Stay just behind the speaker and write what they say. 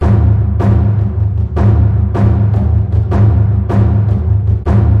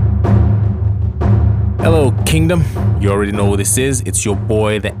Kingdom. You already know who this is. It's your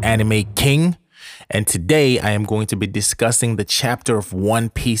boy, the Anime King. And today I am going to be discussing the chapter of One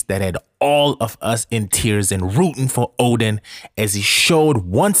Piece that had all of us in tears and rooting for Oden as he showed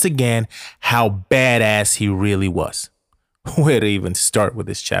once again how badass he really was. Where to even start with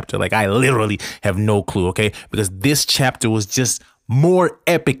this chapter? Like, I literally have no clue, okay? Because this chapter was just more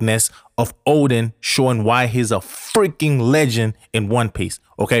epicness of Oden showing why he's a freaking legend in One Piece,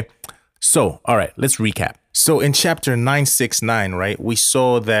 okay? So, all right, let's recap. So in chapter 969, right, we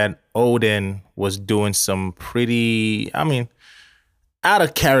saw that Oden was doing some pretty, out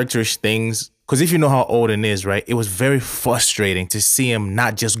of character-ish things. Because if you know how Oden is, right, it was very frustrating to see him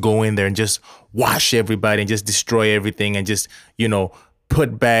not just go in there and just wash everybody and just destroy everything and just, you know,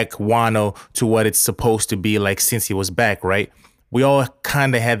 put back Wano to what it's supposed to be like since he was back, right? We all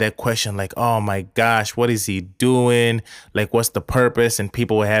kind of had that question like, oh my gosh, what is he doing? Like, what's the purpose? And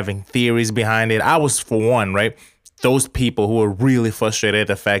people were having theories behind it. I was, for one, right? Those people who were really frustrated at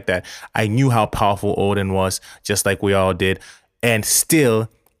the fact that I knew how powerful Oden was, just like we all did. And still,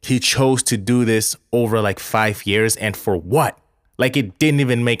 he chose to do this over like 5 years. And for what? Like, it didn't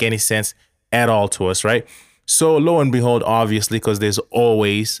even make any sense at all to us, right? So lo and behold, obviously, because there's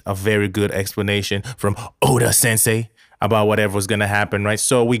always a very good explanation from Oda Sensei about whatever was going to happen, right?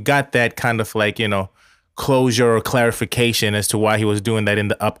 So we got that kind of like, you know, closure or clarification as to why he was doing that in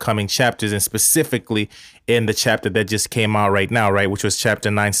the upcoming chapters, and specifically in the chapter that just came out right now, right? Which was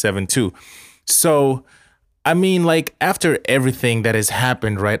chapter 972. So, I mean, like, after everything that has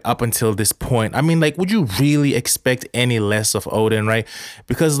happened, right, up until this point, I mean, like, would you really expect any less of Oden, right?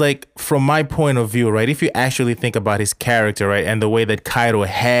 Because, like, from my point of view, right, if you actually think about his character, right, and the way that Kaido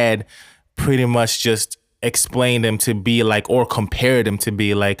had pretty much just explained him to be like, or compared him to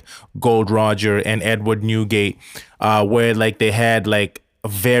be like Gold Roger and Edward Newgate, where like they had like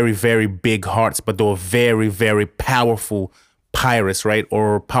very, very big hearts, but they were very, very powerful pirates, right?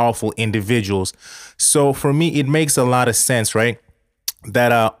 Or powerful individuals. So for me, it makes a lot of sense, right?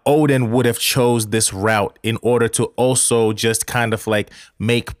 That Oden would have chose this route in order to also just kind of like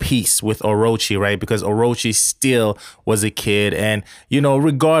make peace with Orochi, right? Because Orochi still was a kid, and, you know,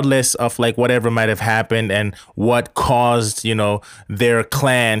 regardless of like whatever might have happened and what caused, you know, their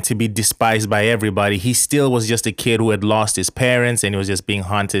clan to be despised by everybody, he still was just a kid who had lost his parents and he was just being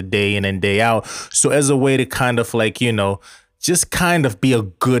haunted day in and day out. So as a way to kind of like, you know, just kind of be a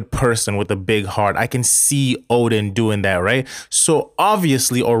good person with a big heart, I can see Oden doing that, right? So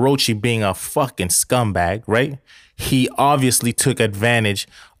obviously Orochi being a fucking scumbag, right? He obviously took advantage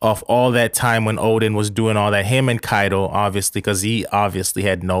of all that time when Oden was doing all that. Him and Kaido, obviously, because he obviously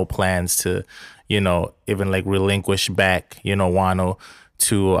had no plans to, you know, even like relinquish back, you know, Wano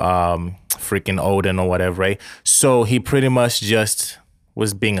to freaking Oden or whatever, right? So he pretty much just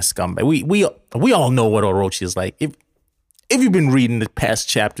was being a scumbag. We all know what Orochi is like. If you've been reading the past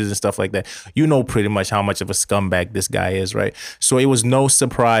chapters and stuff like that, you know pretty much how much of a scumbag this guy is, right? So it was no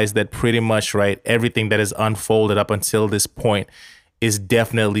surprise that pretty much, right, everything that has unfolded up until this point is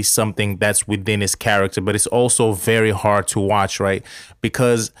definitely something that's within his character, but it's also very hard to watch, right?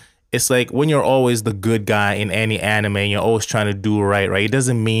 Because it's like when you're always the good guy in any anime and you're always trying to do right, it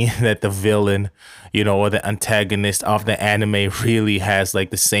doesn't mean that the villain, you know, or the antagonist of the anime really has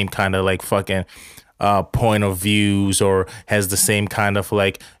like the same kind of like fucking point of views or has the same kind of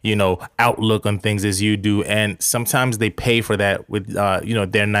like, you know, outlook on things as you do. And sometimes they pay for that with, you know,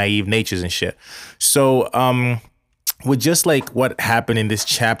 their naive natures and shit. So with just like what happened in this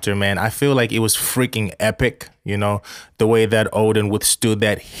chapter, man, I feel like it was freaking epic, you know, the way that Oden withstood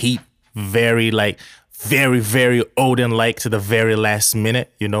that heat, very very Oden-like to the very last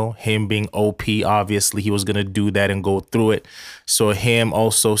minute, you know, him being OP, obviously he was going to do that and go through it. So him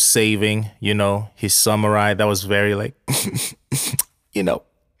also saving, you know, his samurai, that was very like, you know,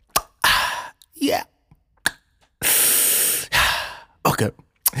 yeah. Okay.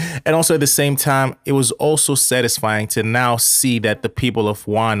 And also at the same time, it was also satisfying to now see that the people of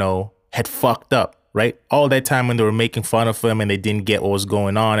Wano had fucked up. Right? All that time when they were making fun of him and they didn't get what was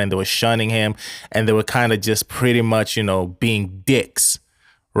going on and they were shunning him and they were kind of just pretty much, you know, being dicks,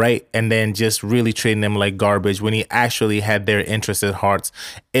 right? And then just really treating him like garbage when he actually had their interests at heart.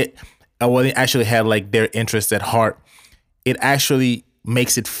 When he actually had like their interests at heart, it actually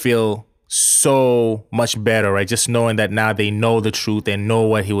makes it feel so much better, right? Just knowing that now they know the truth and know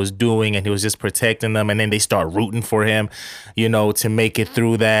what he was doing and he was just protecting them, and then they start rooting for him, you know, to make it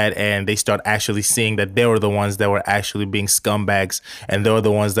through that, and they start actually seeing that they were the ones that were actually being scumbags and they were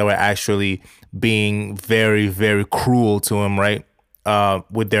the ones that were actually being very, very cruel to him, right?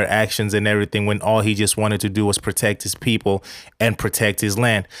 with their actions and everything, when all he just wanted to do was protect his people and protect his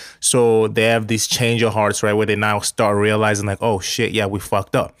land. So they have this change of hearts, right, where they now start realizing like, oh shit, yeah, we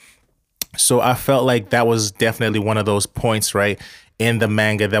fucked up. So I felt like that was definitely one of those points, right, in the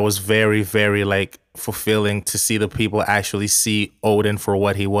manga that was very, very like fulfilling to see the people actually see Oden for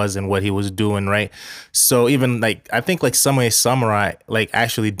what he was and what he was doing, right? So even like I think like some of his samurai like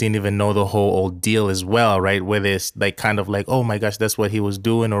actually didn't even know the whole old deal as well, right? Where it's like kind of like, oh my gosh, that's what he was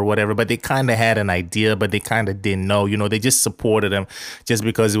doing or whatever. But they kind of had an idea, but they kind of didn't know, you know, they just supported him just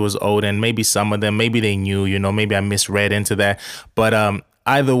because it was Oden. Maybe some of them, maybe they knew, you know, maybe I misread into that. But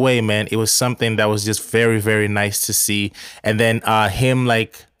either way, man, it was something that was just very, very nice to see. And then him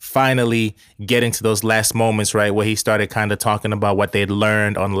like finally getting to those last moments, right, where he started kind of talking about what they'd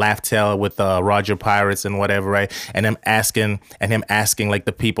learned on Laugh Tale with Roger Pirates and whatever, right, and him asking like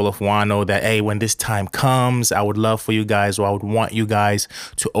the people of Wano that, hey, when this time comes, I would love for you guys, or I would want you guys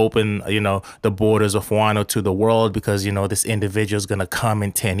to open, you know, the borders of Wano to the world, because, you know, this individual is gonna come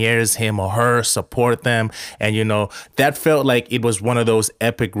in 10 years, him or her, support them. And, you know, that felt like it was one of those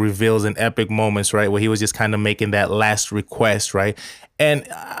epic reveals and epic moments, right, where he was just kind of making that last request, right. And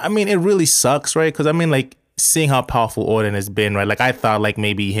I mean, it really sucks, right? Because I mean, like, seeing how powerful Oden has been, right? Like, I thought like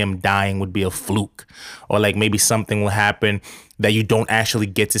maybe him dying would be a fluke, or like maybe something will happen that you don't actually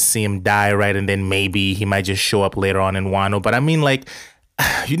get to see him die, right? And then maybe he might just show up later on in Wano. But I mean, like,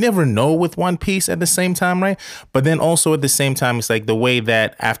 you never know with One Piece at the same time, right? But then also at the same time, it's like the way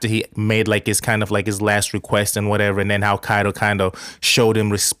that after he made like his kind of like his last request and whatever, and then how Kaido kind of showed him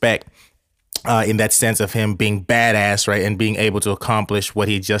respect. In that sense of him being badass, right, and being able to accomplish what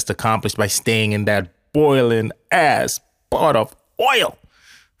he just accomplished by staying in that boiling ass pot of oil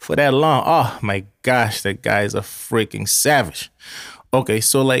for that long. Oh my gosh, that guy is a freaking savage. Okay,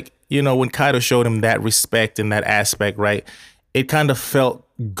 so like, you know, when Kaido showed him that respect in that aspect, right, it kind of felt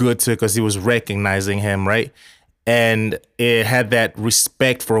good to, because he was recognizing him, right? And it had that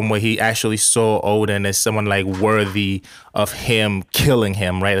respect for him where he actually saw Oden as someone like worthy of him killing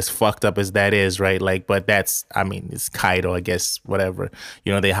him, right? As fucked up as that is, right? Like, but that's, I mean, it's Kaido, I guess, whatever.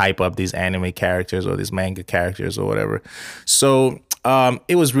 You know, they hype up these anime characters or these manga characters or whatever. So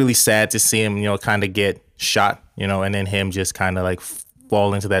it was really sad to see him, you know, kind of get shot, you know, and then him just kind of like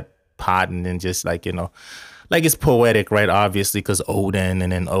fall into that pot and then just like, you know, like it's poetic, right? Obviously, because Oden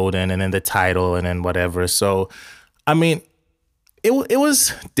and then the title and then whatever. So, I mean, it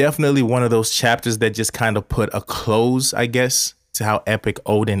was definitely one of those chapters that just kind of put a close, I guess, to how epic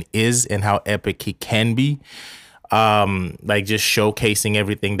Oden is and how epic he can be. Like just showcasing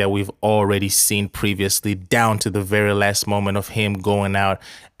everything that we've already seen previously, down to the very last moment of him going out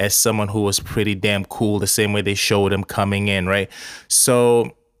as someone who was pretty damn cool, the same way they showed him coming in, right?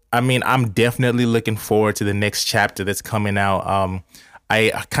 So, I mean, I'm definitely looking forward to the next chapter that's coming out.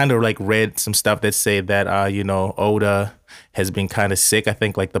 I kind of like read some stuff that say that, you know, Oda has been kind of sick, I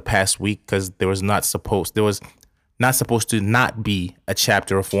think like the past week, because there was not supposed to not be a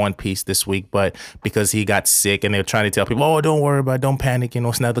chapter of One Piece this week, but because he got sick and they're trying to tell people, oh, don't worry about it, don't panic, you know,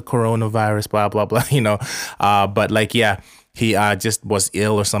 it's not the coronavirus, blah, blah, blah, you know. But like, yeah, he just was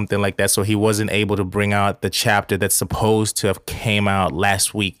ill or something like that. So he wasn't able to bring out the chapter that's supposed to have came out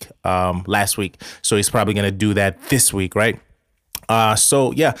last week. So he's probably going to do that this week, right?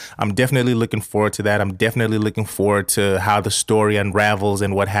 So yeah, I'm definitely looking forward to that. I'm definitely looking forward to how the story unravels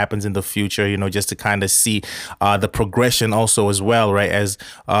and what happens in the future, you know, just to kind of see the progression also as well, right? As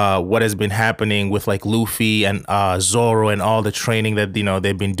what has been happening with like Luffy and Zoro and all the training that, you know,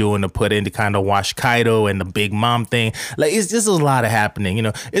 they've been doing to put in to kind of wash Kaido and the Big Mom thing. Like it's just a lot of happening, you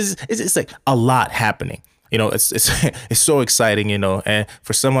know, it's like a lot happening. You know, it's so exciting, you know, and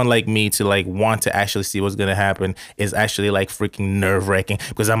for someone like me to like want to actually see what's gonna happen is actually like freaking nerve-wracking,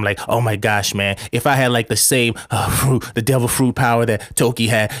 because I'm like, oh my gosh, man, if I had like the same the devil fruit power that Toki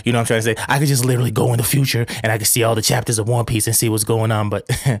had, you know what I'm trying to say, I could just literally go in the future and I could see all the chapters of One Piece and see what's going on. But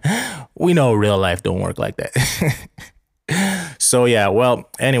we know real life don't work like that. So yeah, well,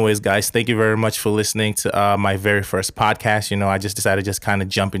 anyways, guys, thank you very much for listening to my very first podcast. You know, I just decided to just kind of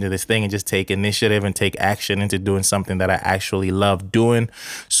jump into this thing and just take initiative and take action into doing something that I actually love doing.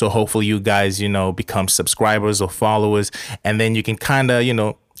 So hopefully you guys, you know, become subscribers or followers, and then you can kind of, you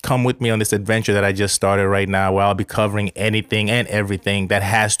know, come with me on this adventure that I just started right now, where I'll be covering anything and everything that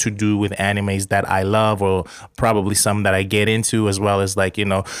has to do with animes that I love, or probably some that I get into, as well as like,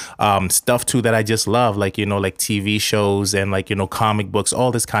 stuff too that I just love, like, like TV shows and like, comic books,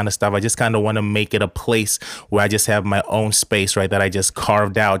 all this kind of stuff. I just kind of want to make it a place where I just have my own space, right, that I just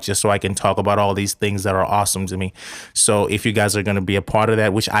carved out just so I can talk about all these things that are awesome to me. So if you guys are going to be a part of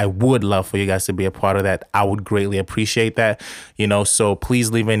that, which I would love for you guys to be a part of that, I would greatly appreciate that. So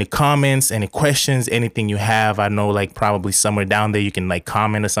please leave any comments, any questions, anything you have. I know like probably somewhere down there you can like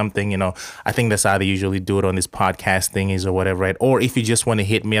comment or something. I think that's how they usually do it on this podcast thingies or whatever, right? Or if you just want to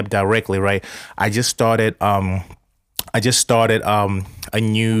hit me up directly, right? I just started a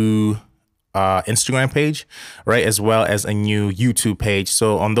new Instagram page, right, as well as a new YouTube page.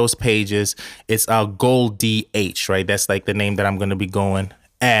 So on those pages, it's Goooooo, right? That's like the name that I'm going to be going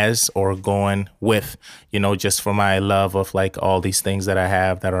as, or going with, just for my love of like all these things that I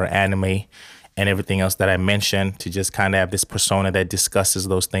have that are anime and everything else that I mentioned, to just kind of have this persona that discusses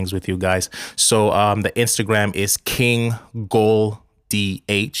those things with you guys. So the Instagram is King Gold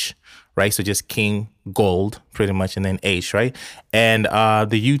DH, right? So just King Gold pretty much, and then H, right? And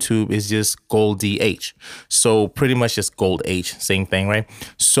the YouTube is just Gold DH. So pretty much just Gold H, same thing, right?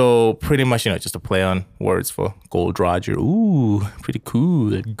 So pretty much, just a play on words for Gold Roger. Ooh, pretty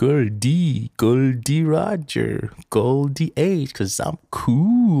cool. Gold D Roger, Gold DH, because I'm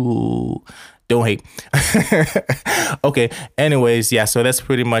cool. Don't hate. Okay. Anyways, yeah. So that's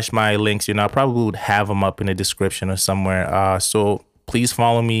pretty much my links. I probably would have them up in the description or somewhere. So please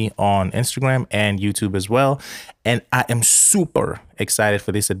follow me on Instagram and YouTube as well. And I am super excited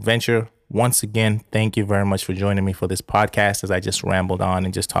for this adventure. Once again, thank you very much for joining me for this podcast, as I just rambled on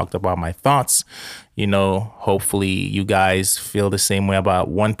and just talked about my thoughts. Hopefully you guys feel the same way about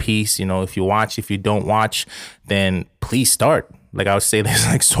One Piece. If you watch, if you don't watch, then please start. Like I would say, there's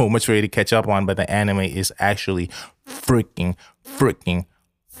like so much for you to catch up on, but the anime is actually freaking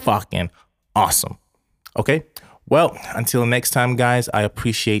fucking awesome. Okay. Well, until next time, guys, I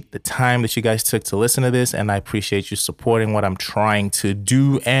appreciate the time that you guys took to listen to this, and I appreciate you supporting what I'm trying to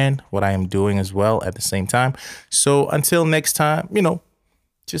do and what I am doing as well at the same time. So until next time,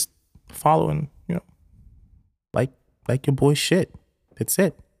 just follow and, like your boy shit. That's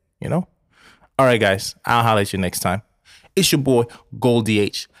it, All right, guys, I'll holler at you next time. It's your boy Gold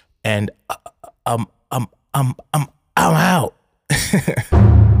DH, and I'm out.